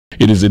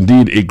It is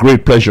indeed a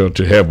great pleasure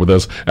to have with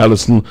us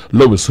Alison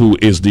Lewis, who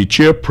is the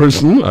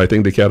chairperson, I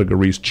think the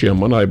category is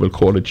chairman, I will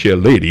call it chair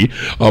lady,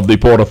 of the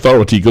Port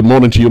Authority. Good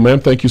morning to you,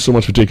 ma'am. Thank you so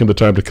much for taking the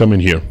time to come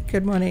in here.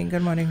 Good morning,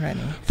 Rennie.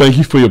 Thank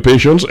you for your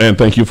patience and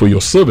thank you for your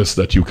service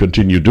that you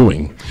continue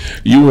doing.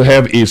 You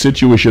have a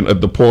situation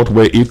at the port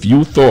where if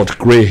you thought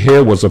gray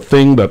hair was a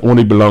thing that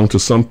only belonged to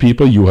some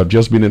people, you have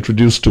just been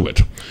introduced to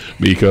it,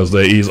 because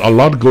there is a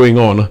lot going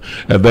on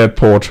at that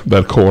port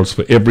that calls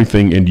for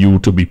everything in you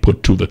to be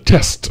put to the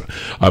test.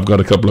 I've got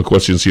a couple of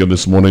questions here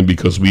this morning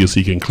because we are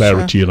seeking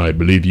clarity, sure. And I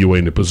believe you are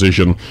in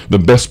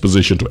the best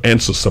position to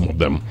answer some of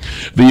them.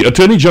 The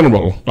Attorney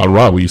General,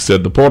 Al-Rawi,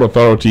 said the Port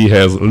Authority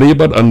has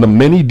labored under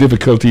many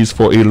difficulties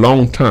for a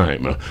long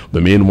time,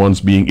 the main ones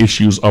being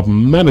issues of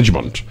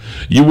management.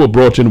 You were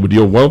brought in with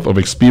your wealth of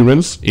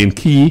experience in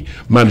key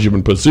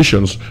management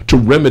positions to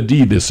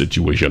remedy this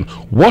situation.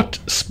 What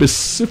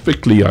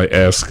specifically, I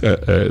ask,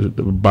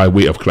 by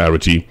way of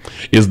clarity,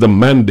 is the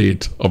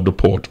mandate of the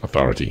Port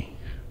Authority?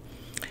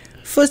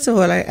 First of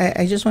all,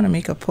 I just want to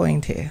make a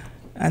point here,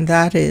 and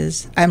that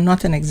is I'm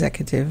not an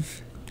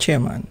executive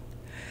chairman.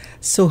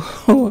 So,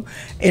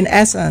 in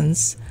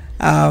essence,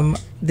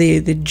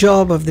 the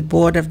job of the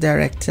Board of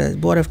Directors,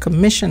 Board of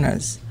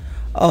Commissioners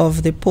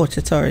of the Port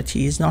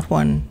Authority is not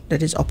one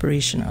that is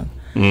operational.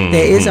 Mm-hmm.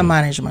 There is a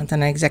management,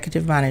 an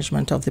executive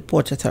management of the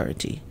Port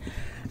Authority.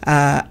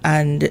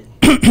 And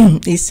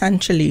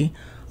essentially,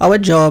 our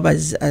job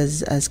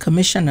as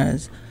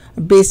commissioners,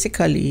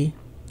 basically,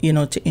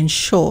 to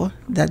ensure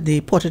that the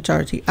Port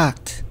Authority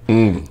Act,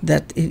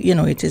 that,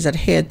 it is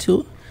adhered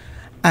to,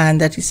 and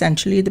that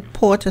essentially the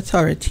Port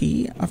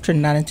Authority of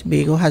Trinidad and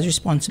Tobago has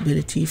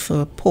responsibility for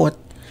the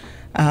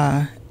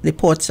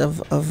ports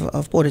of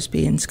Port of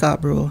Spain,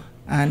 Scarborough,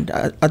 and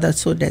other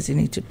so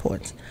designated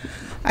ports.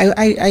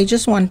 I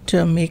just want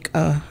to make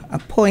a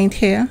point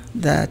here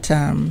that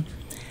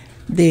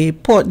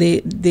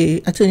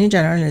the Attorney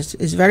General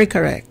is very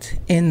correct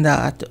in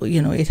that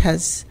it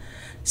has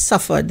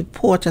suffered. The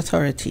Port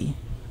Authority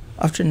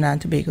of Trinidad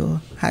and Tobago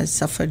has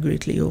suffered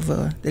greatly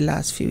over the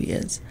last few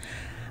years,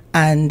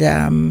 and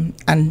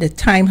the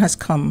time has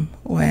come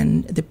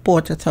when the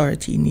Port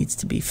Authority needs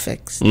to be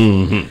fixed,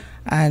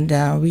 and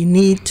we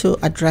need to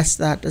address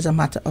that as a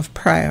matter of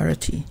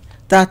priority.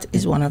 That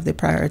is one of the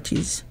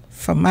priorities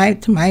to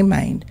my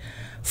mind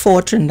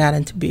for Trinidad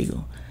and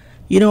Tobago.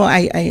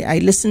 I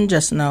listened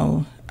just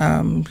now,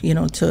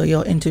 to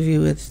your interview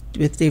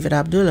with David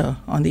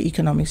Abdullah on the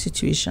economic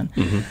situation.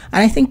 Mm-hmm. And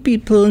I think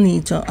people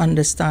need to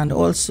understand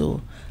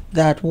also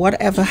that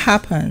whatever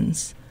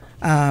happens,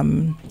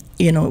 in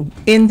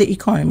the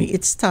economy,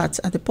 it starts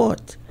at the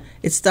port.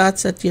 It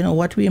starts at,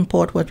 what we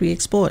import, what we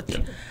export. Yeah.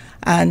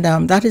 And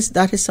that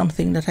is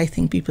something that I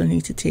think people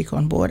need to take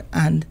on board.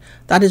 And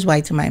that is why,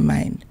 to my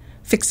mind,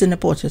 fixing the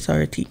Port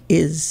Authority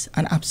is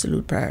an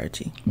absolute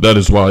priority. That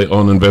is why,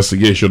 on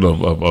investigation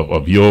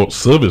of your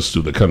service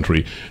to the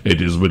country, it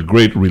is with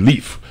great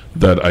relief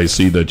that I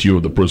see that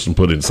you're the person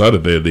put inside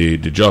of there. The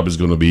job is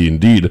going to be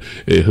indeed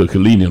a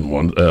Herculean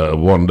one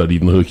that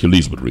even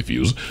Hercules would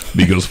refuse,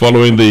 because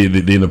following the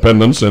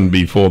independence and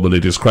before the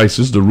latest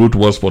crisis, the route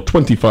was for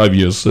 25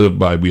 years served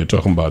by, we are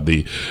talking about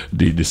the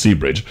sea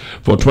bridge,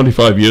 for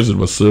 25 years it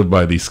was served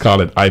by the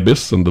Scarlet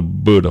Ibis and the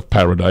Bird of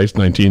Paradise.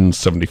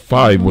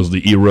 1975 was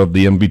the era of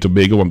the MV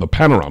Tobago and the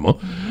Panorama.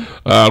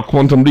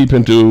 Quantum leap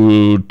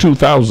into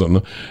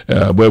 2000,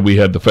 where we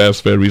had the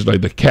fast ferries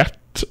like the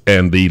Cat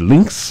and the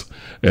Lynx,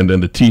 and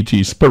then the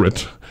TT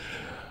Spirit.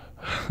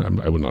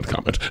 I will not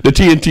comment. The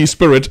TNT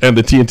Spirit and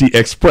the TNT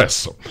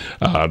Express.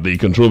 The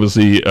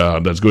controversy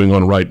that's going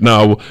on right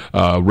now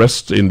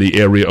rests in the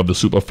area of the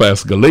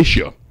superfast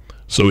Galicia.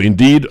 So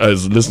indeed,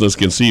 as listeners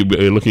can see,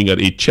 we're looking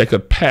at a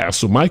checkered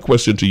past. So my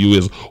question to you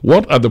is,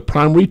 what are the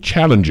primary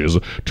challenges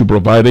to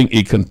providing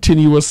a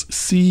continuous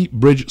sea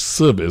bridge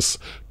service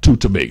to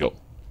Tobago?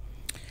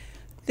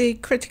 The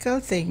critical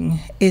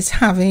thing is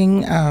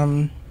having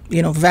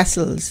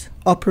vessels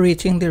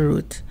operating the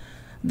route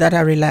that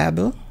are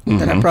reliable,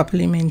 that are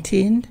properly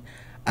maintained,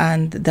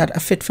 and that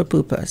are fit for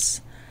purpose.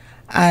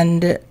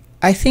 And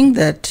I think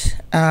that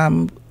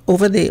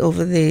over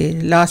the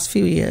last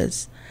few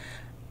years,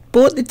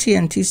 both the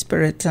TNT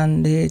Spirit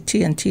and the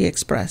TNT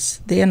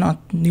Express, they are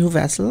not new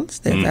vessels.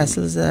 They're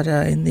vessels that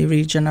are in the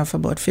region of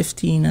about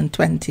 15 and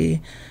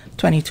 20,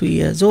 22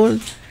 years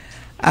old.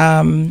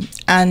 And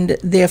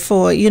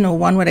therefore,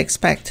 one would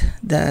expect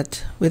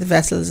that with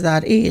vessels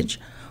that age,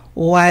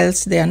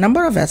 whilst there are a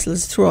number of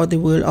vessels throughout the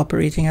world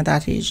operating at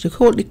that age,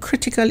 the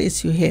critical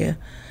issue here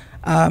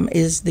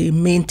is the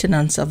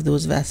maintenance of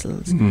those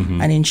vessels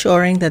and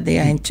ensuring that they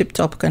are in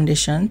tip-top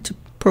condition to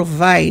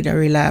provide a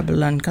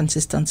reliable and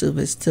consistent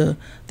service to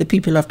the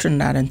people of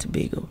Trinidad and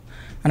Tobago.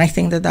 And I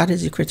think that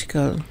is a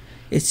critical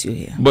issue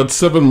here. But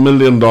 $7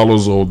 million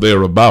or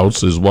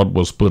thereabouts is what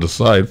was put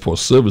aside for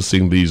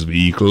servicing these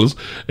vehicles,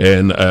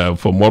 and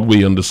from what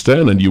we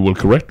understand, and you will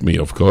correct me,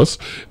 of course,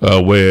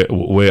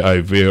 where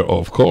I veer,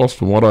 of course,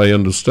 from what I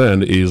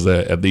understand is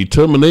that at the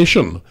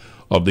termination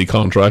of the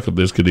contract of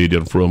this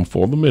Canadian firm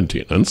for the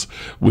maintenance.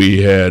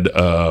 We had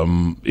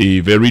a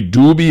very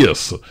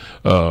dubious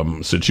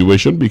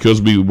situation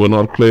because we were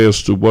not clear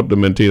as to what the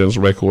maintenance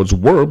records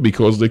were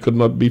because they could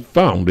not be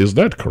found. Is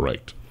that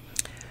correct?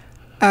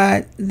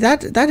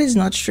 That is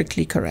not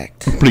strictly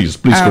correct. Please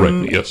correct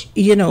me, yes.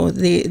 You know,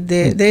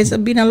 there's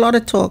been a lot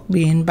of talk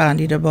being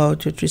bandied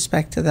about with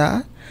respect to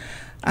that.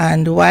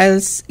 And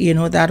whilst, you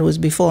know, that was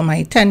before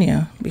my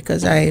tenure,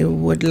 because I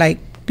would like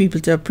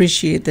people to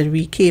appreciate that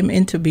we came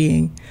into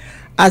being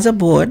as a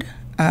board,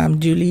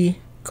 duly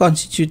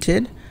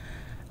constituted,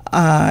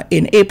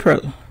 in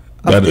April.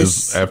 That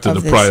is after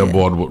the prior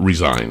board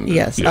resigned.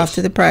 Yes,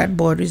 after the prior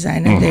board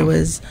resigned. And there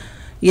was,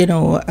 you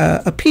know,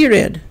 a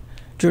period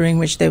during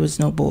which there was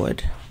no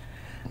board.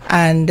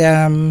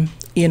 And,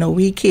 you know,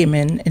 we came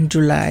in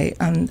July.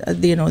 And,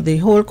 you know, the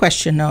whole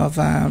question of,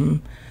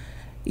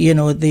 you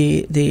know,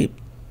 the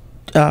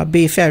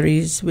Bay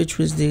Ferries, which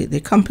was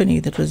the company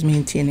that was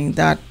maintaining,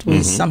 that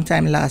was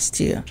sometime last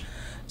year.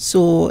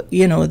 So,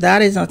 you know,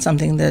 that is not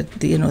something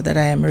that, you know, that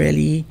I am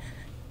really,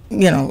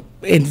 you know,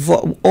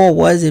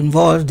 was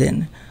involved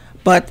in.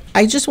 But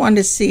I just want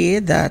to say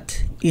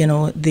that, you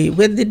know,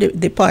 with the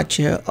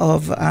departure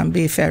of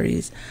Bay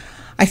Ferries,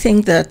 I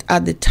think that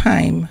at the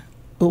time,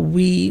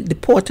 the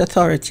Port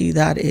Authority,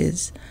 that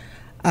is,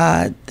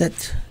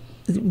 that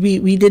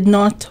we did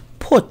not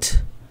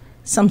put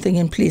something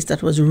in place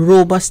that was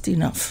robust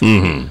enough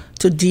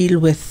to deal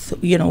with,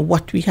 you know,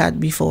 what we had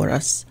before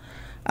us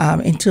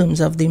in terms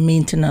of the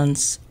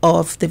maintenance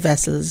of the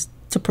vessels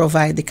to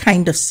provide the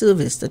kind of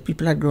service that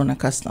people had grown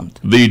accustomed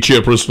to. The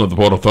chairperson of the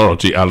Port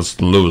Authority,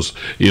 Alison Lewis,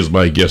 is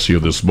my guest here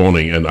this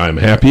morning, and I'm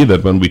happy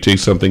that when we take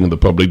something in the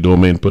public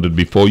domain, put it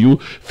before you,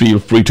 feel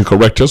free to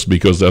correct us,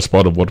 because that's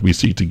part of what we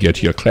seek to get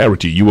here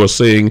clarity. You are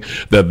saying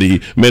that the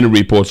many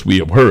reports we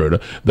have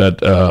heard that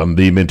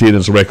the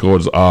maintenance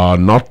records are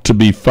not to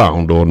be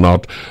found or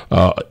not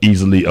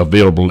easily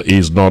available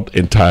is not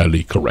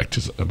entirely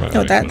correct.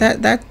 No,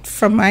 that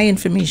from my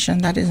information,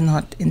 that is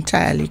not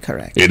entirely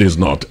correct. It is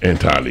not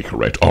entirely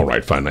correct. All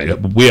right, fine.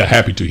 We are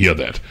happy to hear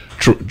that.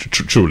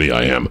 Truly,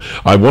 I am.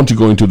 I want to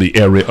go into the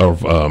area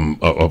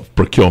of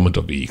procurement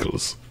of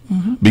vehicles.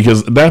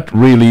 Because that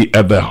really,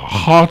 at the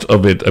heart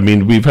of it, I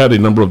mean, we've had a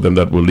number of them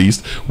that were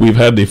leased. We've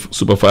had the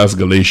Superfast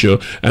Galicia,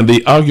 and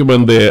the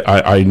argument there,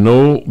 I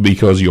know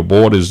because your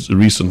board is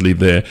recently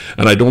there,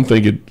 and I don't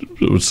think it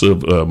would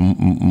serve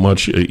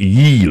much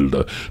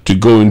yield to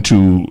go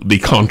into the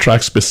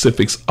contract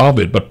specifics of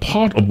it. But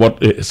part of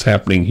what is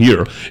happening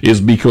here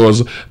is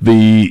because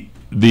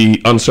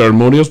the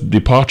unceremonious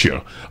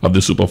departure of the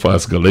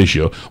Superfast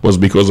Galicia was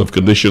because of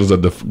conditions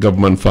that the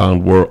government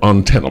found were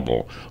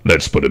untenable.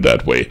 Let's put it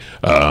that way.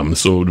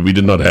 So we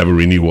did not have a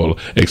renewal,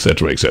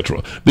 etc.,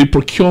 etc. The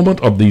procurement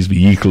of these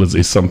vehicles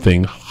is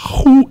something.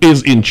 Who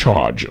is in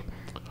charge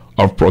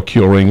of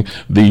procuring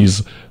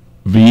these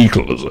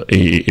vehicles?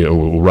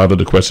 Rather,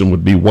 the question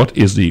would be, what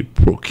is the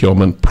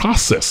procurement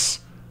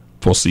process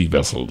for sea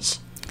vessels?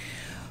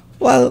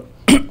 Well,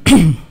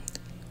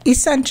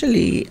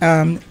 essentially,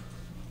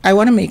 I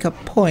want to make a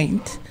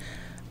point,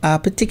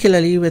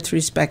 particularly with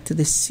respect to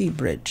the sea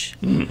bridge.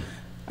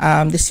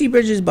 The sea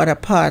bridge is but a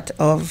part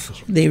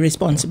of the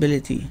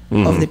responsibility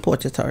of the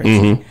Port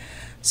Authority.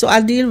 So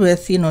I'll deal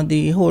with, you know,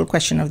 the whole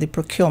question of the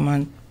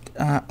procurement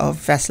of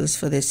vessels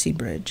for the sea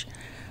bridge.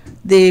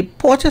 The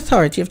Port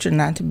Authority of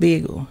Trinidad and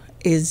Tobago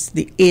is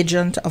the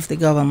agent of the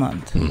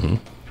government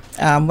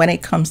when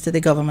it comes to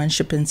the government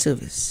shipping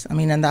service. I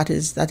mean, and that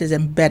is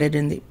embedded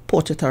in the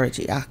Port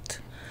Authority Act.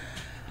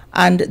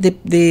 And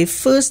the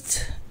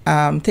first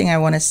thing I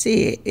want to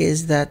say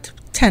is that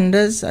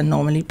tenders are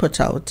normally put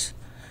out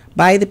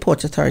by the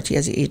Port Authority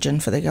as the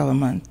agent for the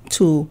government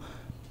to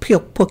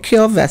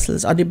procure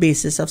vessels on the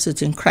basis of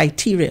certain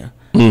criteria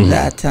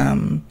that,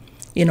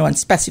 you know, and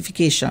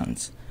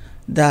specifications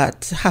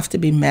that have to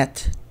be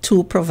met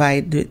to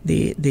provide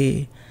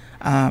the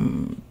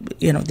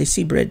you know, the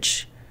sea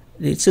bridge,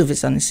 the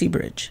service on the sea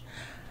bridge.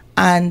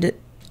 And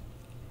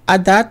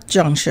at that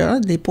juncture,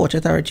 the Port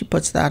Authority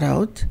puts that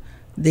out.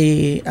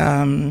 The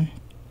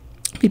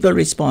people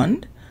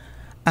respond,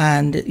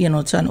 and, you know,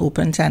 it's an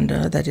open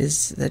tender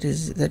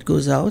that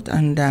goes out,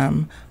 and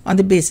on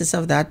the basis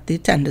of that, the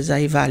tenders are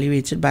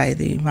evaluated by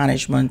the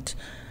management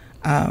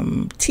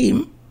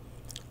team,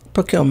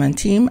 procurement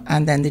team,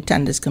 and then the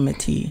tenders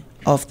committee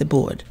of the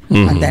board,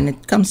 and then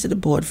it comes to the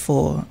board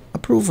for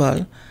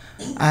approval,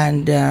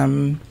 and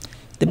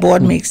the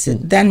board makes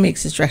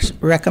its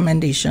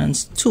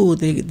recommendations to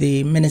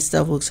the Minister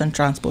of Works and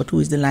Transport,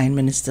 who is the line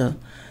minister,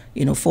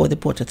 you know, for the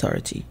Port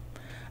Authority.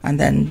 And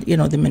then, you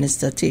know, the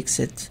minister takes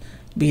it,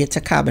 be it to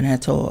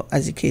cabinet or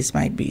as the case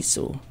might be.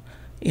 So,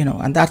 you know,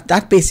 and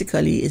that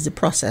basically is the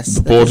process.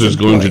 The port is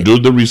going to do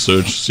the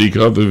research, seek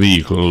out the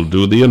vehicle,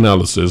 do the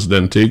analysis,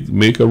 then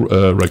make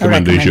a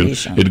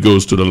recommendation. It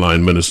goes to the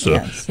line minister,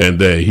 yes, and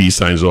there he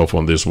signs off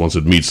on this once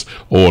it meets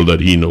all that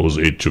he knows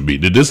it to be.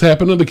 Did this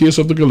happen in the case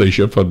of the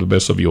Galicia, for the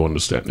best of your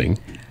understanding?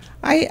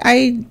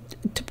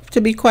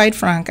 To be quite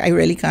frank, I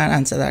really can't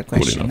answer that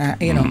question.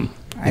 You know,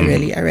 I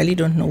really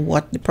don't know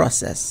what the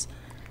process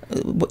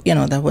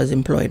that was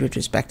employed with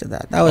respect to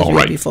that. That was All way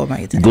right. before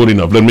my time. Good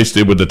enough. Let me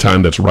stay with the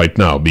time that's right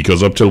now,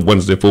 because up till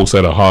Wednesday, folks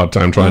had a hard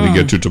time trying to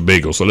get to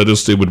Tobago. So let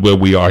us stay with where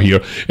we are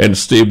here and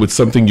stay with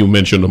something you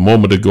mentioned a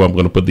moment ago. I'm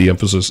going to put the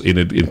emphasis in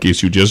it in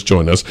case you just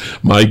joined us.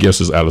 My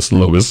guest is Alison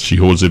Lewis. She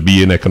holds a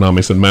BA in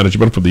Economics and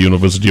Management from the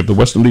University of the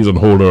West Indies and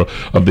holder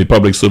of the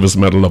Public Service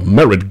Medal of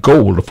Merit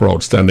Gold for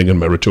outstanding and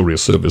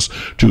meritorious service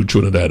to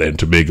Trinidad and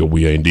Tobago.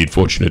 We are indeed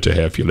fortunate to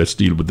have you. Let's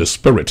deal with the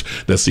spirit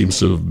that seems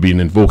to have been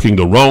invoking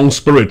the wrong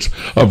spirit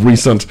of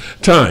recent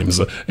times,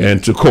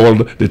 and to call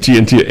the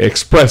TNT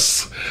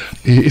Express,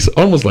 it's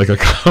almost like a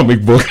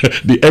comic book.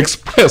 The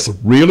Express,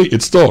 really?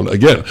 It's stalled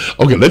again.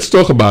 Okay, let's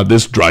talk about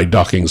this dry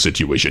docking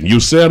situation. You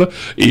said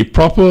a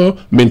proper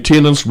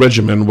maintenance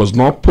regimen was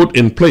not put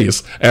in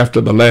place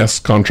after the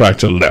last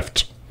contractor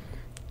left.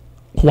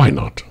 Why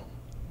not?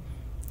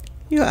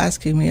 You're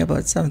asking me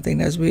about something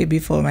that's way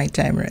before my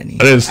time, Rennie.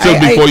 And it's still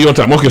before your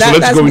time. Okay, so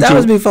let's go into... That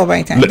was before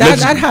my time.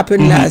 That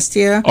happened last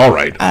year. All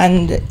right.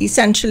 And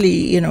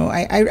essentially,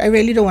 I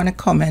really don't want to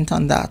comment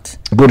on that.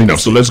 Good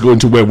enough. So let's go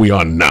into where we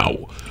are now.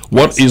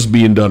 What is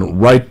being done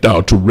right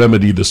now to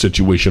remedy the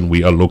situation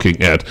we are looking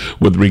at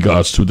with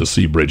regards to the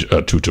sea bridge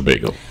to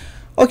Tobago?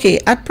 Okay,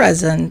 at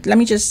present, let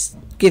me just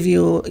give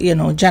you,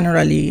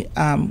 generally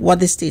what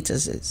the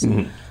status is.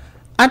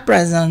 At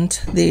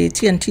present, the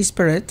TNT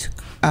Spirit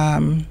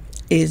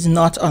is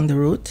not on the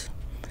route,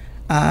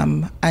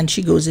 and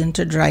she goes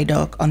into dry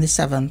dock on the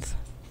 7th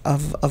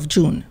of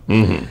June.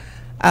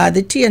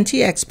 The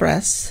TNT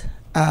Express,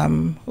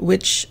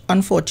 which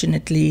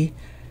unfortunately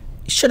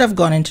should have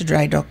gone into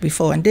dry dock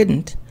before and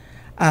didn't,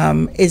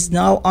 is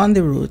now on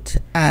the route,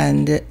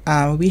 and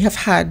we have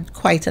had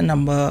quite a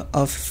number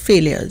of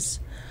failures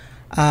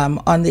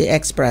on the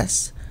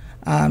Express.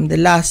 The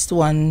last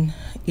one,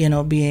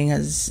 being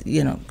as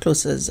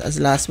close as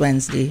last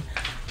Wednesday,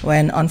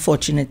 when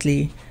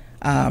unfortunately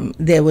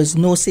there was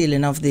no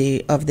sailing of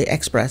the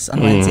Express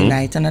on Wednesday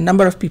night, and a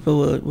number of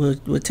people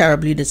were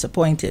terribly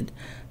disappointed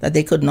that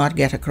they could not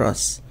get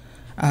across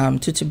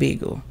to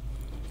Tobago.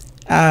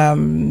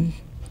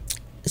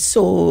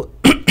 So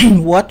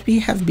what we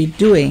have been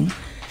doing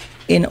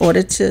in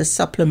order to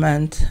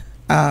supplement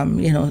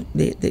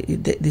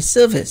the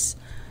service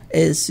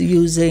is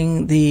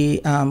using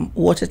the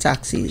water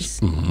taxis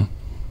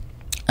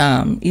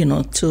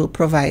to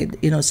provide,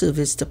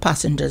 service to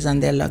passengers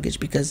and their luggage,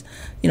 because,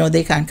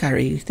 they can't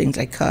carry things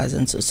like cars,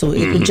 and so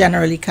it would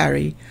generally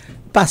carry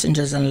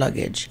passengers and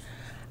luggage.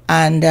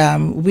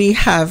 And we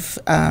have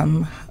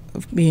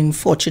been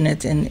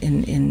fortunate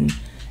in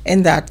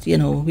that,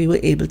 we were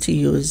able to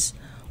use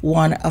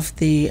one of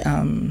the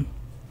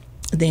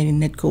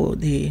NITCO,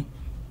 the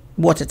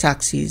water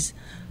taxis,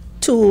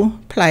 to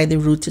ply the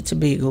route to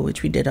Tobago,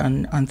 which we did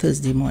on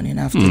Thursday morning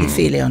after the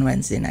failure on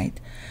Wednesday night.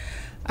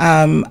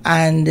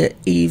 And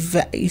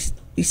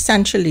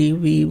essentially,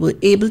 we were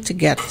able to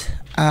get,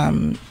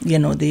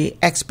 the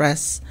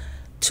Express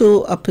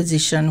to a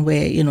position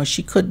where,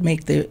 she could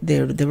make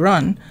the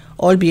run,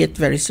 albeit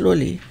very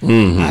slowly,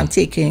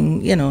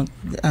 taking,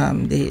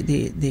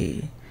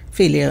 the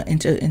failure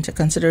into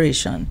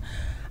consideration.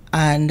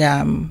 And,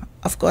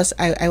 of course,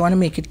 I want to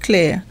make it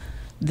clear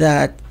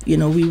that,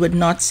 we would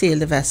not sail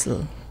the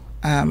vessel,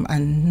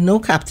 and no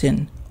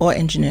captain or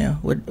engineer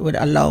would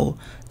allow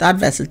that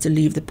vessel to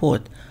leave the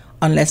port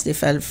unless they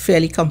felt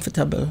fairly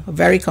comfortable,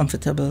 very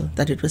comfortable,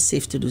 that it was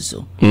safe to do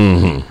so.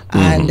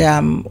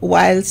 And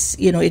whilst,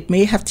 it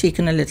may have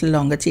taken a little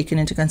longer, taking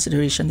into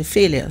consideration the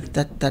failure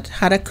that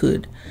had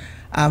occurred,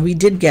 we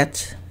did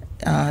get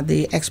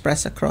the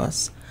Express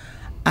across.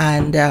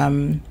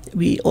 And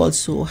we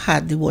also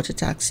had the water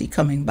taxi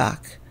coming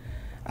back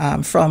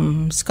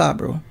from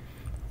Scarborough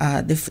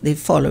the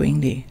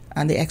following day,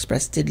 and the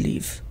Express did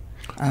leave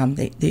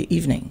the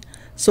evening.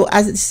 So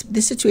as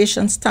the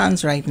situation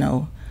stands right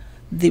now,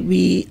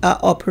 we are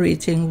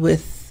operating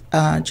with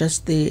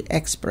just the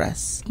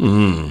Express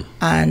and,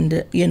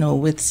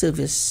 with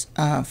service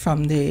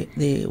from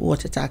the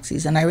water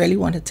taxis. And I really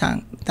want to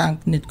thank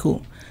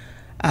NITCO,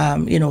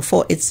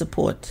 for its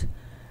support,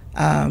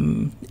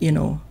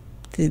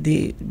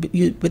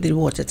 with the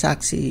water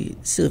taxi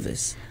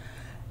service.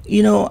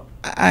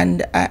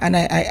 And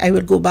I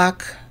would go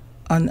back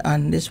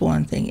on this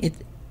one thing.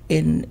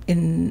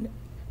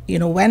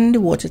 When the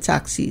water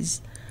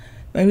taxis,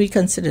 when we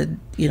considered,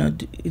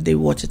 the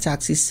water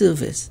taxi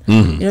service,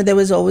 there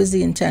was always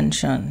the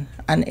intention,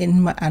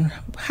 and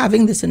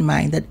having this in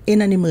mind, that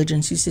in an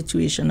emergency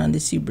situation on the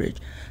sea bridge,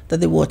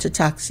 that the water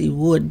taxi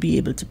would be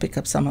able to pick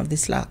up some of the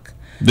slack.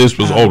 This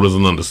was always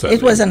an understanding.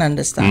 It was an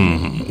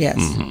understanding, yes.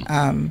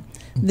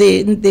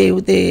 The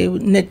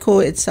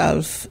NITCO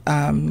itself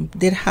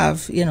did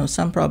have,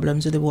 some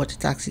problems with the water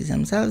taxis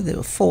themselves. There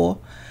were 4,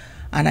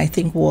 and I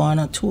think 1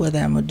 or 2 of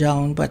them were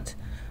down. But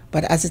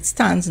as it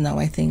stands now,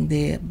 I think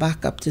they're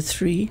back up to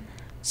 3.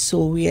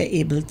 So we are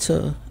able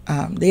to,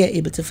 they are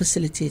able to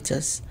facilitate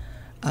us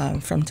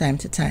from time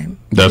to time.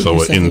 That's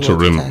our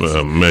interim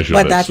measure.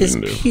 But that is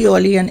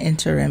purely an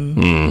interim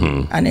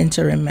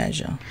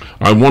measure.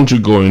 I want to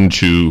go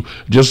into,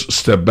 just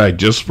step back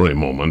just for a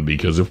moment,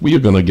 because if we are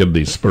going to get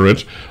the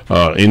Spirit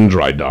in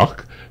dry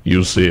dock,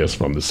 you say it's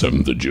from the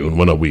 7th of June.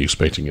 When are we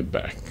expecting it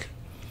back?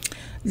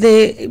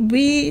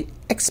 We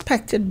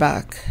expect it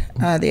back.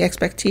 The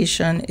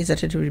expectation is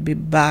that it will be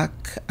back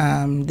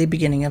the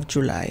beginning of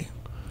July.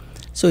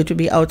 So it will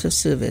be out of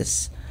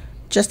service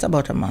just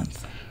about a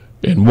month.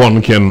 And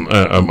one can,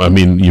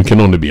 you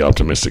can only be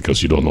optimistic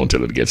because you don't know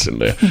until it gets in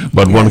there.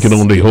 But yes, one can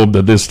only hope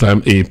that this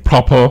time a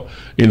proper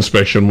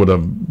inspection would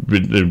have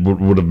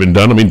been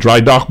done. I mean, dry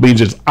dock means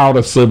it's out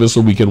of service,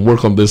 so we can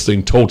work on this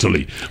thing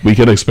totally. We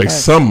can expect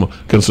some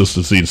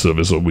consistency in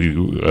service, so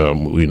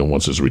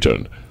once it's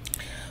returned.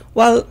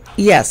 Well,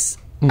 yes.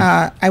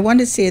 I want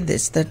to say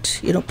this,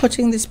 that,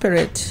 putting the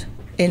Spirit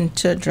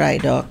into dry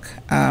dock,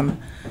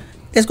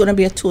 there's going to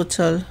be a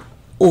total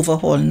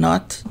overhaul,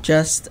 not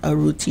just a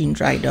routine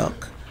dry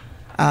dock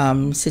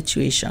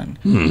situation.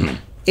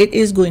 It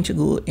is going to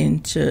go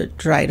into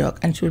dry dock,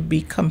 and it will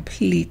be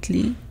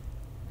completely,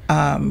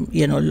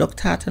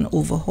 looked at and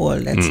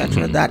overhauled,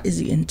 etc. That is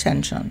the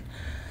intention,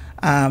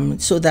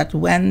 so that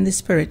when the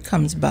Spirit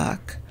comes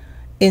back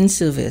in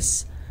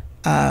service,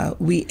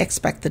 we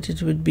expect that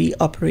it would be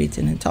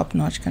operating in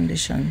top-notch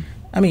condition.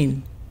 I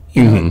mean,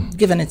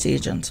 given its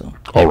age and so.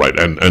 All right,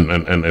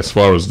 and as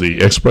far as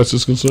the Express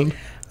is concerned?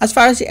 As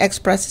far as the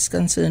Express is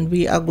concerned,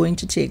 we are going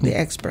to take the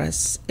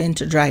Express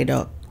into dry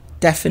dock,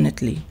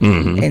 definitely,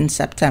 in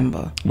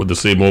September. With the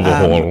same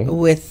overhaul?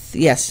 With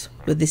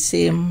the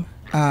same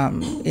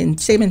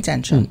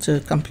intention to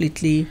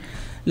completely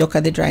look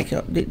at the dry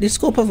dock. The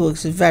scope of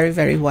works is very,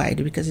 very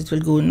wide, because it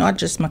will go not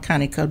just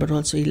mechanical but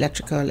also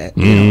electrical.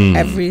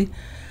 Every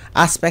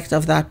aspect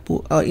of that,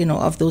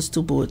 of those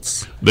two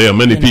boats. There are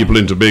many people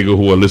in Tobago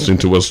who are listening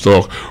to us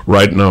talk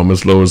right now,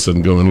 Ms. Lois,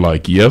 and going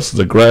like, yes,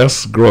 the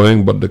grass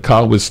growing, but the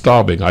cow is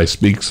starving. I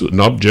speak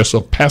not just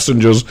of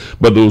passengers,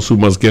 but those who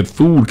must get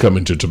food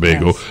coming to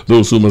Tobago,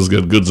 those who must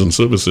get goods and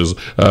services,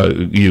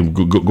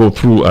 go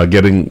through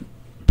getting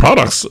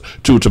products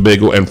to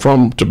Tobago and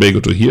from Tobago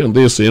to here. And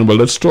they're saying, well,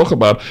 let's talk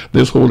about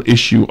this whole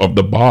issue of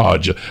the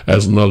barge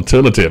as an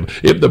alternative.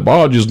 If the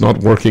barge is not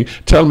working,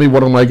 tell me,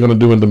 what am I going to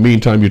do in the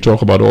meantime? You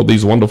talk about all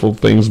these wonderful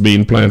things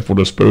being planned for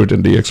the Spirit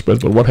and the Express,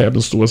 but what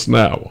happens to us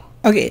now?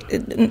 Okay,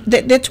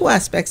 there are two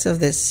aspects of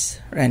this,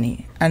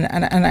 Rennie, and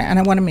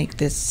I want to make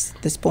this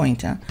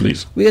point.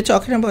 Please. We are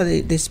talking about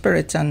the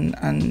Spirit and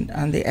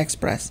the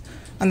Express,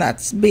 and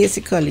that's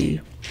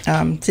basically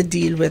to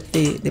deal with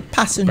the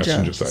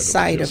passenger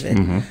side of it.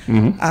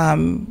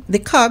 The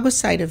cargo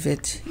side of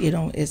it,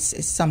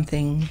 is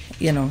something,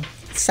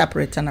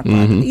 separate and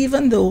apart.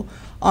 Even though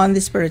on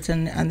the Spirit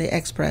and the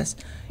Express,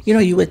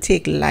 you would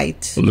take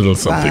light little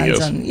vans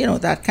and,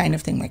 that kind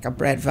of thing, like a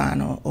bread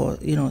van or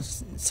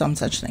some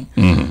such thing.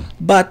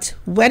 But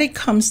when it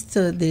comes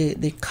to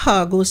the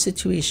cargo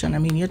situation, I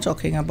mean, you're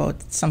talking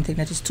about something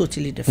that is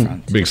totally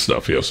different. Big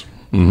stuff, yes.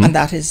 And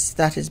that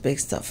is big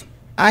stuff.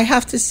 I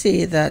have to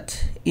say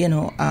that,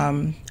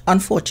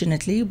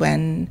 unfortunately,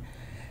 when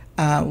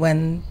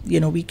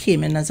we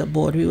came in as a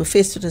board, we were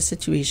faced with a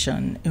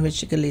situation in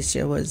which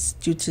Galicia was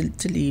due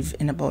to leave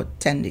in about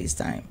 10 days'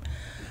 time.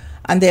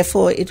 And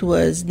therefore, it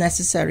was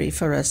necessary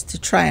for us to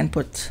try and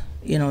put,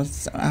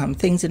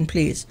 things in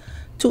place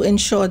to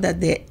ensure that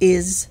there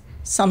is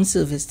some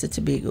service to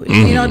Tobago. It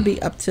may not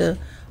be up to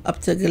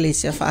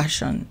Galicia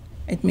fashion.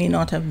 It may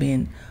not have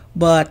been,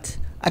 but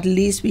at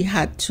least we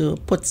had to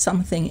put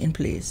something in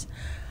place.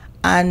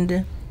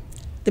 And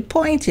the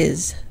point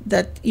is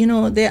that,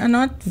 there are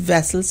not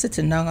vessels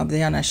sitting down out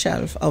there on a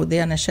shelf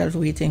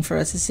waiting for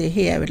us to say,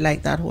 hey, I would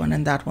like that one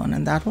and that one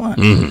and that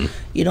one.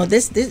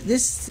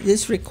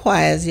 This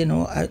requires,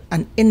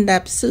 an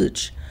in-depth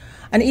search.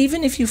 And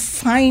even if you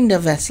find a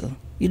vessel,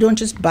 you don't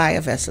just buy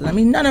a vessel. I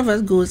mean, none of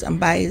us goes and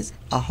buys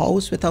a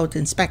house without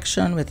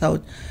inspection,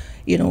 without,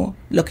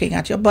 looking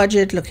at your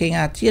budget, looking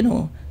at,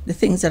 the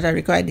things that are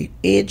required, the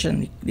age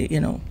and,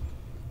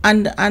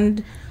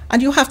 and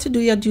you have to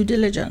do your due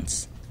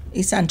diligence,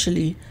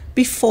 essentially,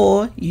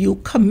 before you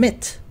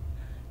commit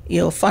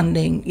your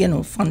funding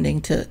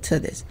to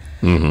this.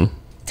 10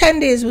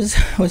 days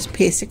was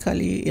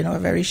basically, a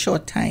very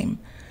short time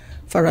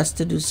for us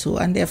to do so.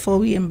 And therefore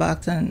we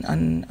embarked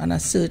on a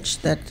search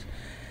that,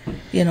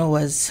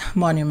 was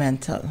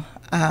monumental.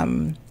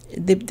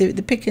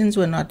 The pickings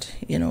were not,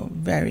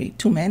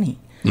 too many.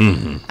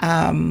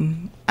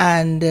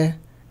 And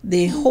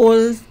the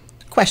whole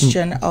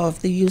question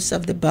of the use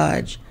of the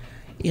barge,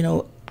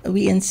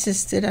 we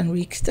insisted, and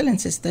we still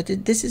insist, that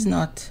this is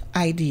not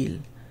ideal.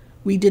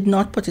 We did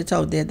not put it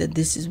out there that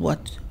this is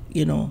what,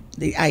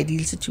 the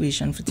ideal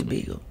situation for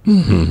Tobago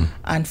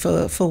and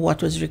for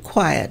what was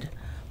required.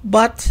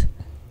 But,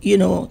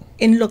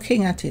 in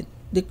looking at it,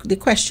 the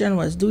question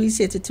was, do we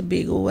say to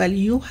Tobago, well,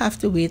 you have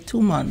to wait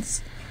 2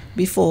 months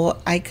before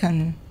I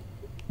can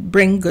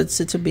bring goods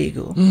to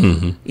Tobago,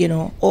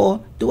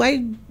 or do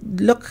I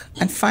look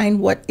and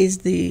find what is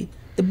the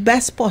the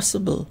best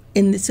possible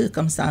in the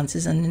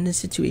circumstances and in the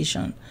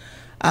situation,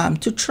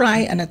 to try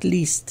and at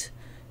least,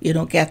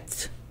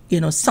 get,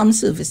 some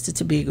service to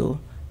Tobago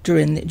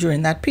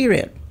during that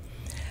period.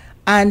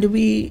 And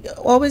we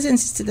always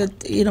insisted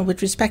that,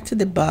 with respect to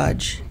the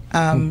barge,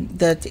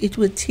 that it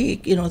would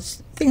take,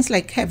 things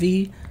like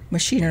heavy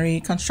machinery,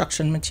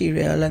 construction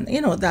material, and,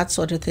 that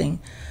sort of thing,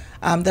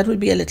 that would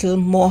be a little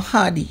more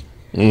hardy.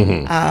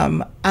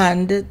 Mm-hmm.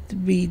 And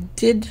we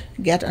did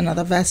get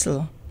another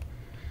vessel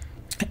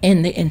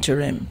in the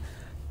interim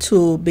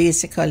to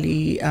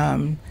basically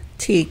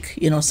take,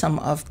 some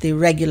of the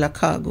regular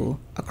cargo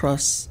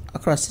across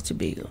the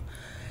Tobago.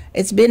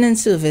 It's been in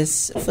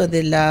service for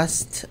the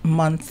last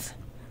month,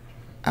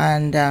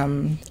 and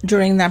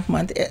during that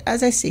month,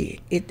 as I say,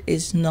 it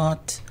is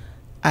not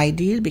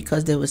ideal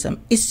because there were some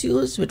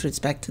issues with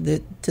respect to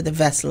the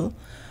vessel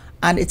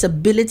and its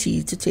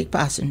ability to take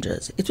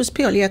passengers. It was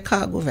purely a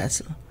cargo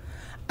vessel,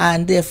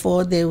 and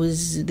therefore there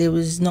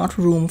was not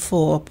room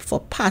for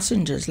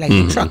passengers like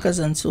the truckers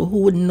and so who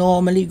would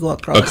normally go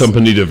across.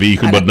 Accompany the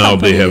vehicle, but now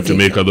they have to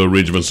make other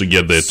arrangements to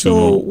get there too.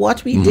 So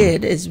what we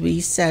did is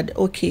we said,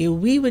 okay,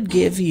 we would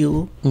give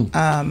you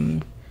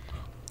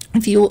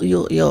if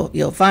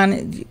your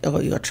van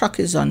or your truck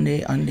is on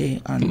the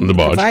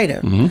barge.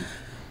 Provider,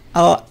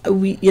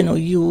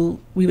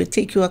 we would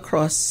take you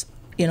across,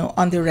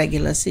 on the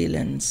regular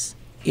sailings,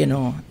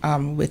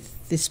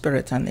 with the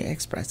Spirit and the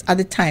Express. At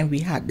the time, we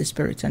had the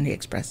Spirit and the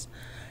Express,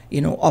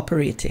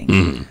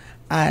 operating,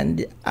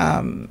 and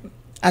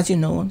as you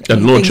know, at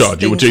no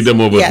charge, you would take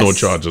them over with no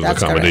charge as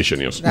accommodation.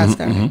 Correct. Yes, that's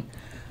correct.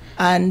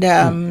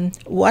 And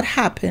what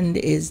happened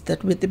is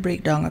that with the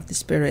breakdown of the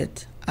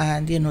Spirit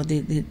and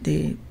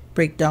the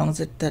breakdowns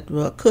that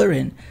were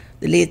occurring,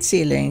 the late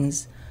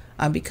sailings,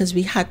 because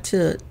we had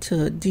to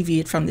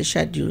deviate from the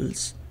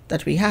schedules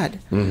that we had.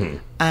 Mm-hmm.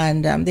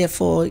 And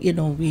therefore,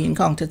 we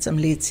encountered some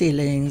late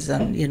sailings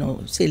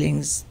and,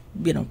 sailings,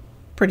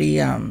 pretty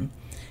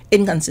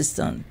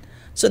inconsistent.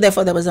 So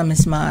therefore there was a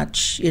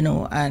mismatch,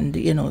 and,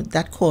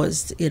 that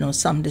caused,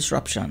 some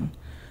disruption,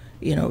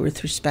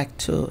 with respect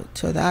to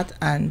that.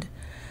 And,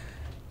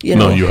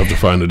 now you have to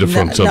find a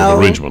different set of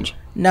arrangements.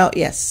 Now,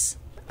 yes.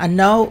 And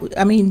now,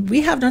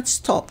 we have not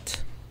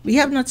stopped. We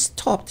have not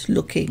stopped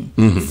looking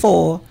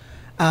for,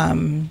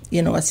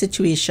 a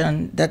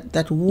situation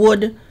that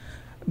would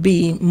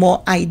be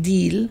more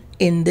ideal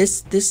in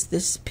this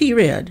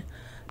period,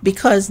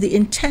 because the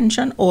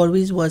intention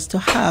always was to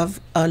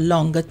have a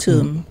longer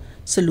term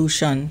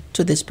solution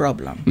to this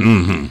problem.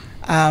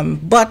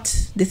 Mm-hmm.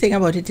 But the thing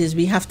about it is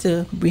we have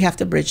to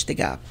bridge the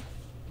gap.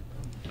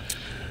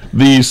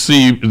 The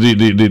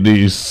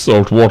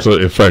saltwater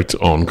effect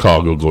on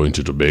cargo going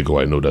to Tobago,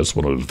 I know that's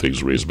one of the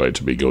things raised by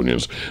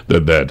Tobagonians,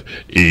 that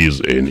is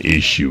an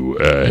issue.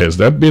 Has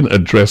that been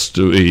addressed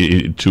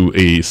to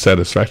a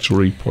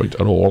satisfactory point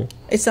at all?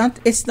 It's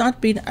not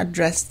been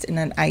addressed in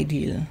an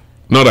ideal.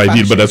 Not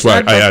ideal, but that's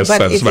why I asked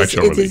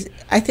satisfactorily.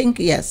 I think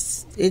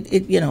yes,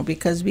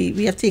 because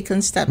we have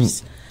taken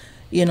steps.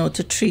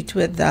 To treat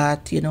with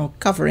that,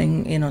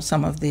 covering,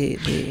 some of the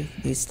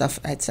stuff,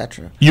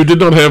 etc. You did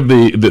not have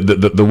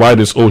the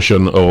widest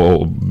ocean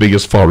or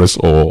biggest forest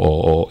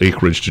or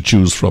acreage to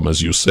choose from,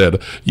 as you said.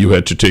 You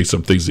had to take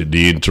some things in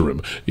the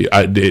interim.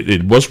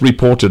 It was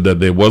reported that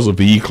there was a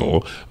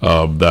vehicle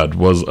that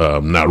was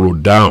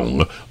narrowed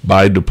down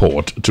by the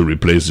port to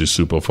replace the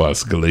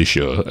superfast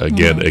Galicia.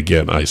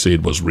 Again, I say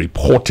it was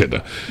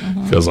reported,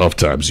 because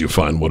oftentimes you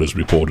find what is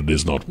reported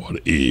is not what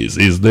is.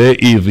 Is there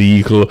a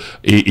vehicle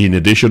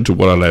in addition to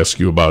what I'll ask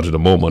you about in a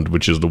moment,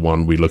 which is the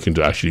one we're looking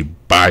to actually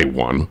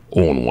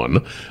own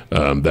one,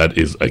 that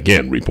is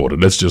again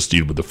reported? Let's just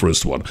deal with the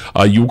first one.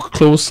 Are you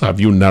close? Have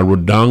you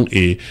narrowed down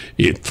a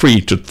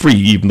 3 to 3,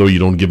 even though you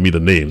don't give me the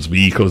names,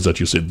 vehicles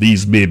that you said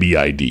these may be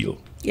ideal?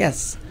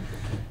 Yes,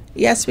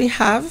 we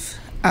have.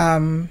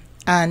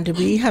 And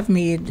we have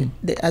made,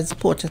 as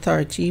Port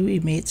Authority, we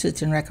made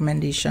certain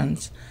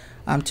recommendations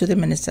to the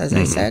minister, as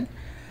I said.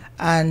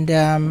 And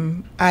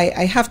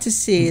I have to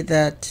say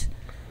that,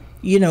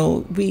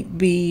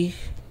 we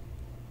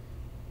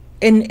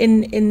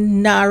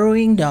in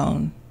narrowing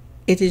down,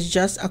 it is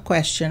just a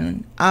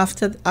question.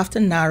 After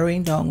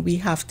narrowing down, we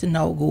have to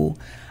now go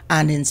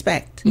and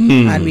inspect,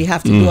 and we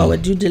have to do our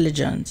due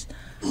diligence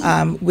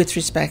with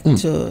respect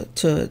to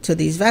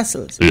these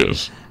vessels.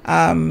 Yes.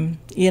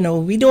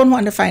 We don't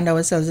want to find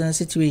ourselves in a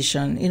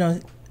situation.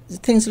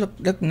 Things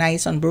look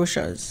nice on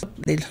brochures.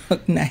 They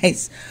look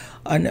nice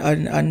on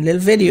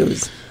little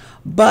videos.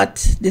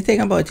 But the thing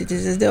about it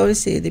is, as they always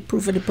say, the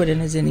proof of the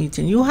pudding is in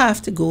eating. You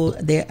have to go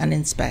there and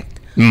inspect.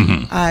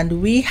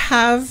 And we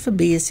have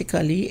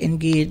basically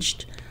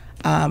engaged,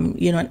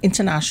 an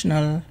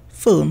international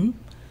firm,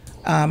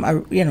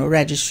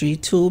 registry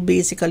to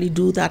basically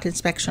do that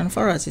inspection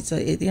for us.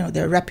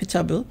 They're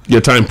reputable.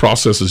 Your time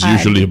process is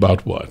usually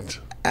about what?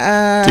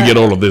 to get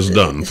all of this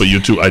done, for you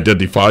to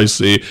identify,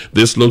 say,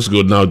 this looks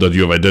good now that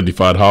you have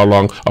identified how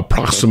long,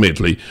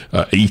 approximately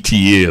 80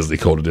 years, they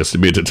call it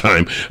estimated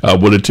time,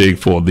 will it take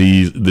for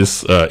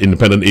this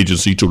independent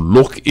agency to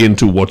look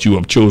into what you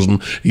have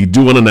chosen,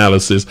 do an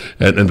analysis,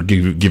 and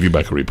give you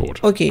back a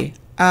report? Okay.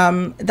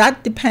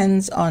 That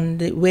depends on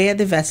where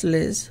the vessel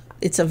is,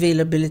 its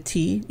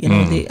availability,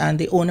 and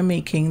the owner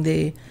making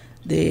the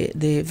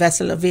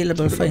vessel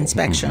available for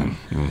inspection.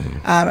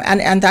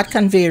 And that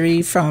can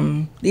vary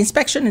from the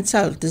inspection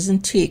itself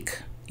doesn't take,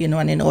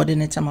 an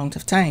inordinate amount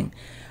of time.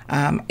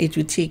 It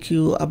would take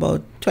you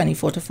about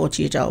 24 to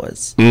 48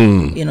 hours,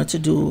 to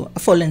do a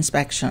full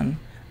inspection,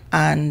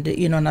 and,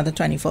 another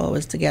 24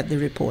 hours to get the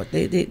report.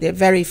 They're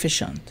very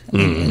efficient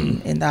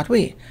in that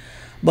way.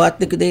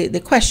 But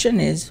the question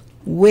is,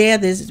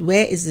 where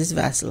is this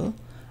vessel,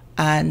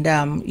 and,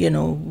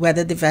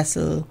 whether the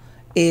vessel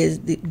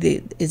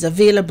is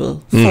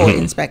available for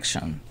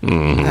inspection,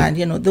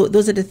 and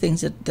those are the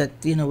things that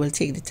will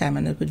take the time,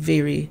 and it would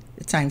vary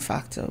the time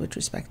factor with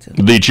respect to.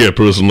 The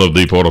chairperson of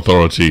the Port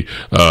Authority,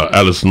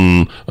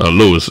 Alison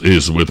Lewis,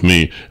 is with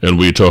me, and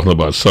we're talking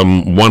about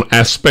one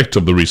aspect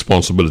of the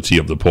responsibility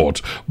of the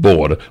Port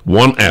Board.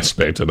 One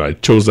aspect, and I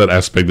chose that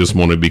aspect this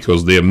morning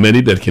because there are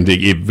many that can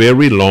take a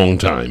very long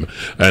time,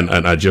 and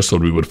I just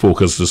thought we would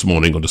focus this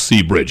morning on the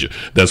Sea Bridge.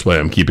 That's why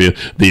I'm keeping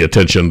the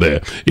attention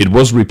there. It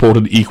was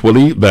reported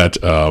equally that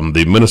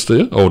the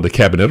minister, or the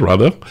cabinet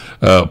rather,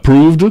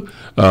 approved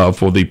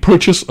for the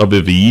purchase of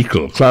a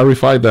vehicle.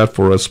 Clarify that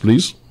for us, please.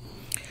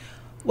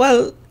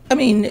 Well, I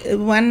mean,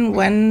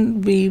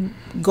 when we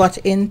got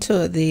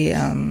into the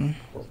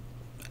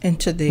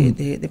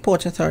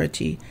Port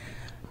Authority,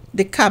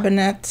 the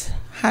cabinet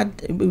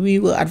we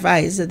were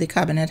advised that the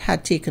cabinet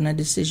had taken a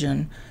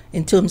decision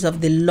in terms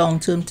of the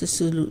long-term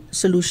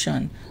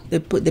solution,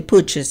 the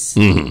purchase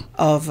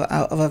of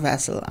a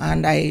vessel,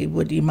 and I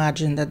would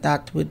imagine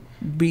that would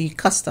be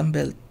custom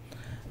built,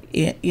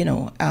 in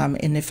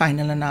the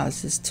final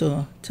analysis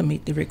to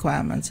meet the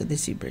requirements of the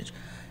Sea Bridge.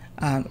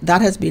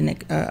 That has been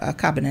a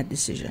cabinet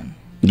decision.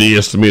 The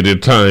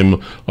estimated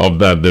time of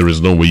that, there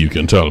is no way you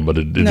can tell, but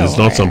it is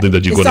not something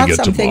that you're going to get tomorrow. It's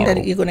not something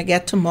that you're going to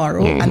get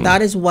tomorrow, and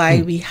that is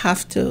why we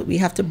have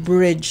to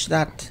bridge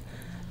that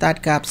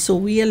gap. So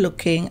we are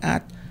looking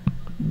at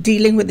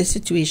dealing with the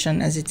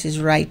situation as it is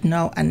right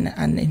now,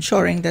 and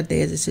ensuring that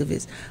there is a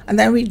service, and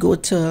then we go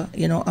to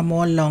a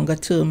more longer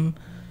term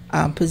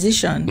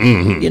position.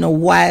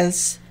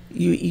 Whilst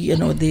the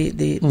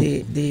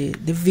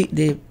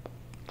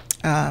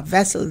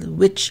vessel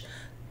which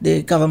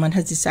the government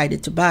has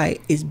decided to buy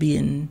is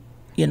being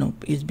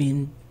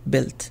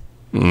built.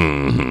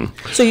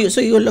 So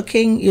you're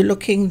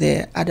looking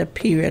there at a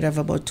period of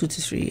about 2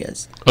 to 3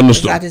 years.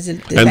 Understood.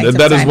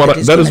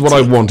 That is what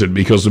I wanted,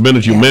 because the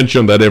minute you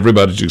mentioned that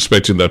everybody's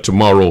expecting that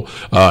tomorrow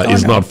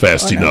is not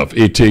fast enough.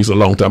 It takes a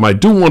long time. I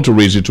do want to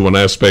raise you to an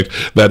aspect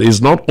that is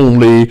not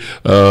only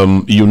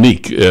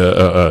unique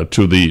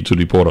to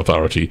the Port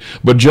Authority,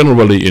 but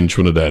generally in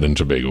Trinidad and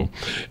Tobago,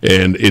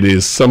 and it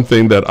is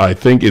something that I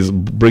think is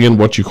bringing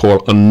what you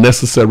call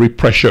unnecessary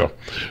pressure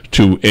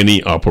to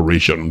any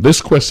operation. This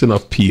question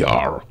of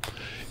PR.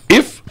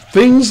 If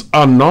things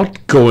are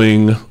not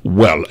going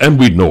well, and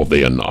we know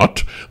they are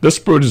not, the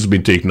spirit has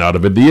been taken out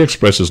of it, the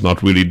Express is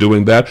not really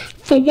doing that,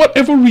 for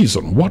whatever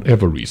reason,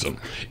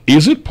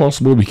 is it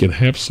possible we can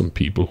have some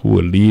people who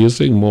are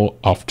liaising more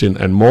often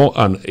and more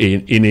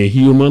in a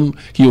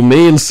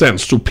humane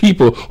sense to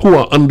people who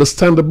are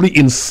understandably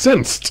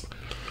incensed?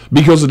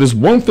 Because it is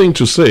one thing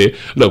to say,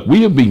 look,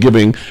 we have been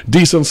giving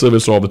decent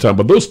service all the time,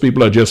 but those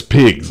people are just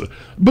pigs.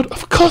 But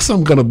of course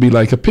I'm going to be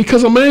like a pig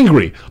because I'm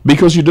angry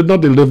because you did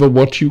not deliver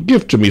what you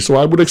give to me. So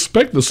I would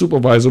expect the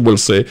supervisor will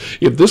say,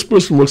 if this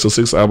person works a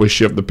 6-hour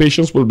shift, the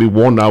patients will be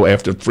worn out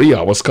after 3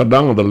 hours, cut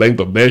down on the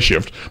length of their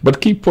shift, but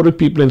keep putting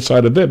people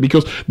inside of there,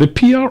 because the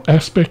PR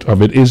aspect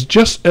of it is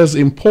just as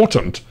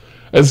important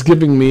as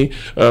giving me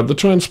the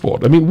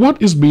transport. I mean,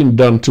 what is being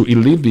done to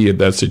alleviate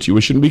that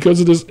situation? Because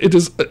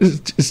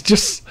it's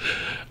just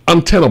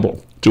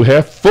untenable to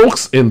have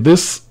folks in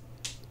this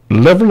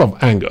level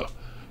of anger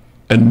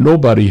and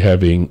nobody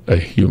having a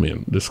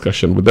human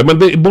discussion with them.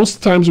 And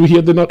most times we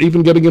hear they're not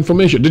even getting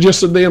information. They just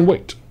sit there and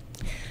wait.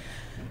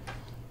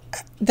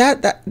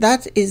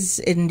 That is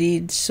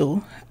indeed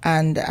so.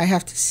 And I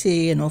have to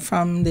say,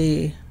 from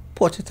the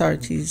Port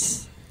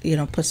Authority's,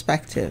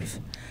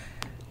 perspective,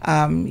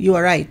 you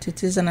are right.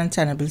 It is an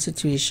untenable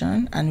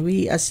situation, and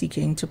we are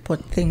seeking to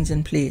put things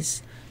in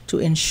place to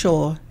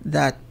ensure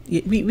that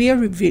we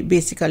are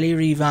basically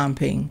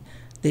revamping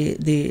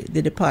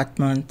the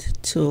department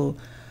to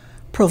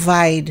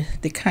provide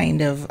the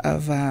kind of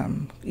a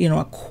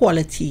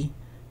quality,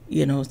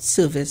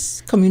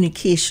 service,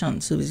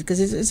 communication service, because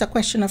it's a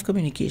question of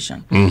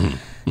communication.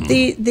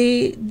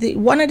 The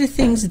one of the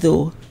things,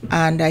 though,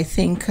 and I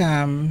think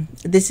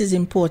this is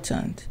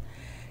important,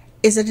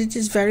 is that it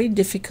is very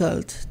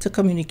difficult to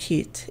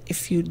communicate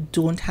if you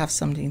don't have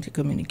something to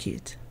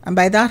communicate. And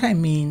by that I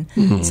mean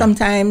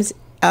sometimes,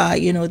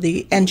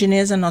 the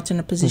engineers are not in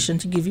a position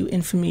to give you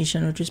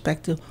information with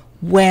respect to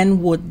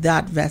when would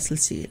that vessel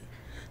sail.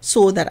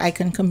 so that I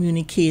can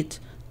communicate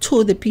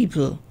to the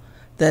people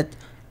that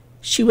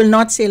she will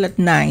not sail at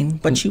 9,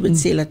 but she would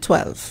sail at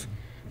 12,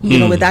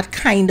 with that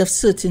kind of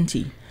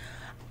certainty.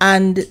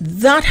 And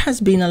that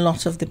has been a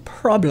lot of the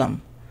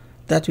problem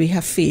that we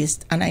have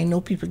faced. And I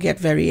know people get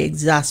very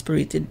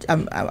exasperated.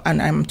 And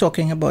I'm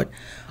talking about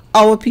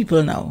our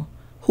people now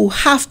who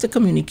have to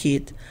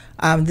communicate.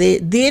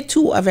 They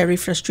too are very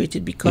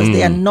frustrated because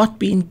they are not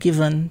being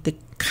given the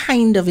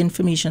kind of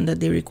information that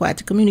they require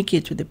to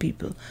communicate with the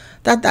people.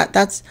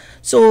 That's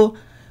so,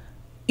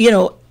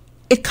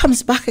 it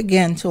comes back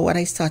again to what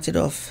I started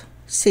off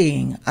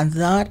saying, and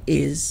that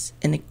is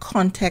in the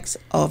context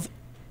of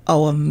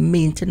our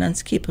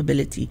maintenance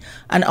capability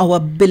and our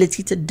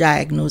ability to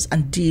diagnose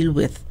and deal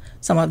with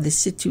some of the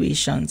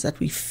situations that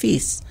we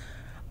face,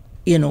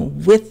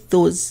 with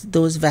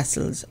those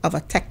vessels of a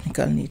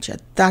technical nature.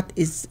 That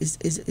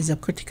is a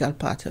critical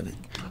part of it.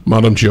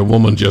 Madam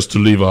Chairwoman, just to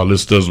leave our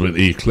listeners with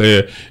a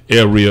clear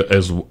area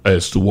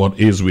as to what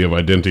is, we have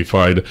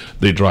identified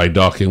the dry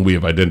docking, we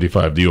have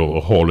identified the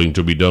overhauling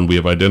to be done, we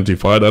have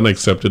identified and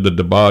accepted that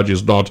the barge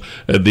is not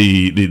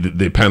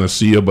the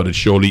panacea, but it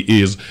surely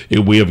is a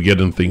way of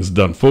getting things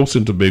done. Folks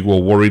in Tobago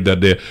are worried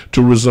that their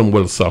tourism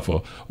will suffer,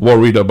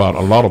 worried about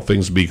a lot of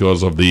things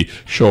because of the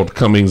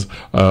shortcomings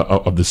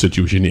of the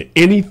situation here.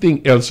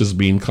 Anything else is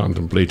being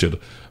contemplated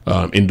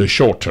in the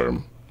short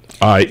term,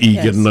 i.e.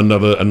 getting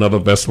another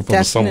vessel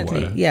from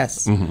somewhere?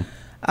 Yes.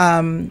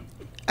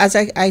 As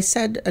I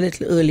said a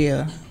little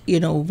earlier,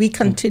 we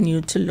continue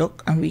to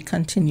look and we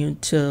continue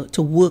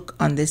to work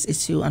on this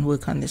issue and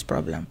work on this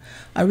problem.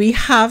 And we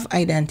have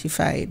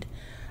identified,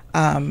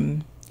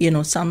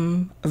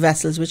 some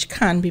vessels which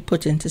can be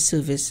put into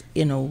service,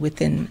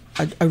 within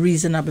a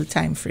reasonable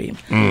time frame.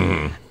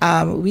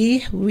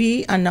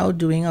 We are now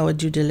doing our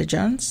due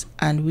diligence,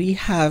 and we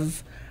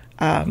have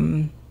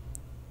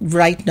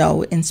right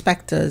now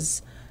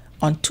inspectors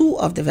on 2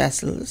 of the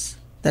vessels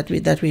that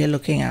we are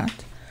looking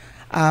at.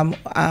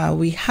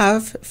 We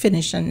have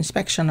finished an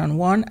inspection on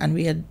 1, and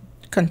we are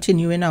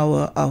continuing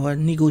our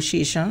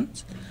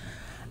negotiations.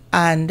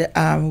 And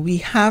we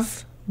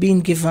have been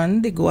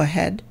given the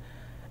go-ahead,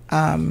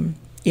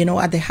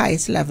 at the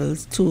highest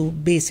levels to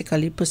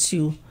basically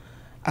pursue,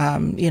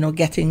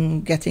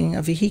 getting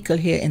a vehicle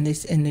here in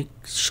the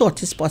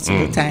shortest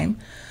possible time.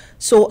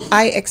 So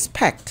I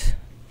expect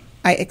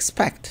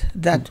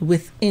that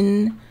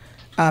within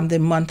the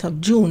month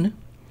of June,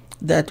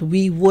 that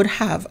we would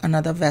have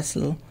another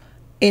vessel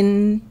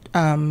in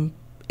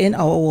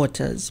our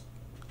waters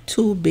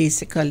to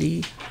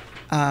basically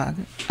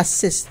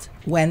assist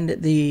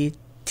when the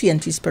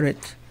TNT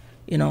Spirit,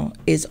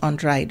 is on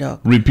dry dock.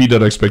 Repeat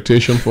that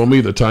expectation for me,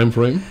 the time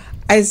frame.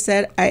 I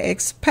said I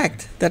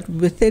expect that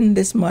within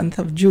this month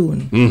of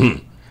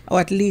June, or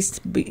at least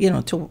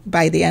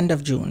by the end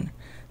of June,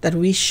 that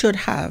we should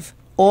have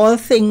all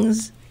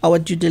things, our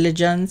due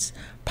diligence,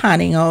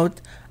 panning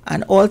out,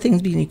 and all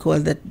things being equal,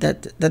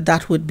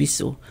 that would be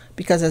so.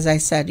 Because as I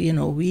said,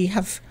 we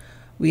have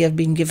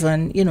been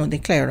given, the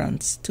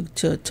clearance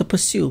to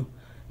pursue,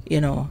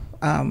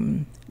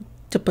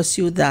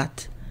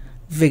 that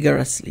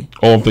vigorously.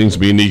 All things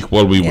being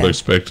equal, we would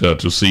expect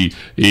to see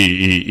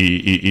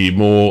a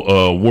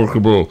more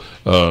workable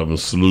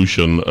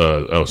situation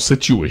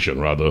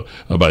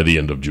by the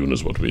end of June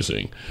is what we're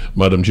saying.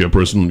 Madam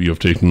Chairperson, you have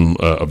taken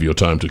of your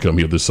time to come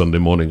here this Sunday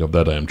morning. Of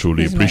that I am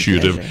truly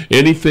appreciative.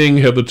 Anything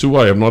hitherto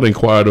I have not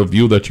inquired of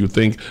you that you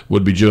think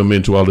would be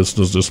germane to our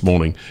listeners this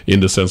morning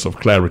in the sense of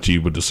clarity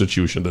with the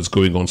situation that's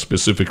going on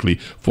specifically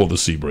for the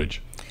Sea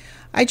Bridge?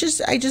 I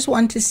just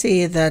want to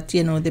say that,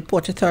 the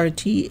Port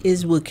Authority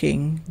is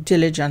working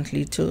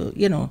diligently to,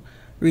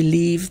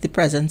 relieve the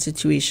present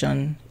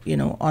situation,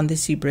 on the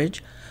Sea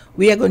Bridge.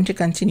 We are going to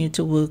continue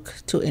to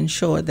work to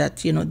ensure that,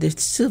 the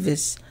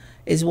service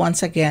is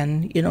once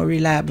again,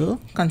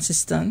 reliable,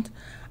 consistent,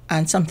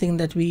 and something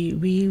that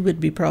we would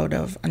be proud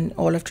of, and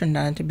all of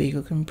Trinidad and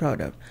Tobago can be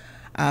proud of.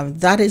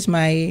 That is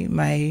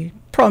my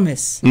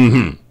promise.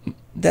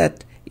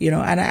 That,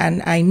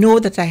 and I know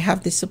that I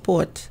have the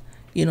support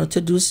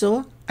to do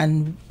so,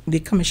 and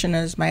the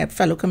commissioners, my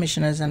fellow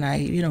commissioners, and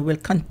I, will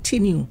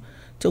continue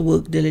to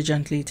work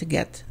diligently to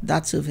get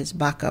that service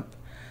back up,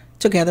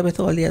 together with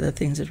all the other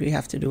things that we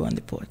have to do on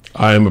the port.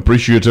 I am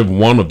appreciative,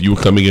 one, of you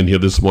coming in here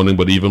this morning,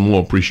 but even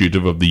more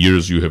appreciative of the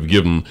years you have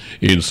given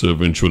in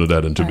serving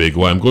Trinidad and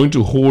Tobago. I'm going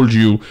to hold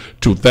you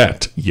to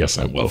that. Yes,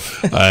 I will.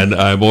 And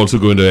I'm also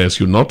going to ask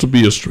you not to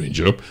be a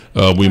stranger.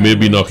 We may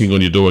be knocking on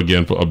your door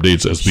again for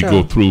updates as we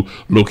go through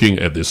looking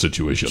at this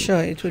situation.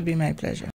 Sure, it would be my pleasure.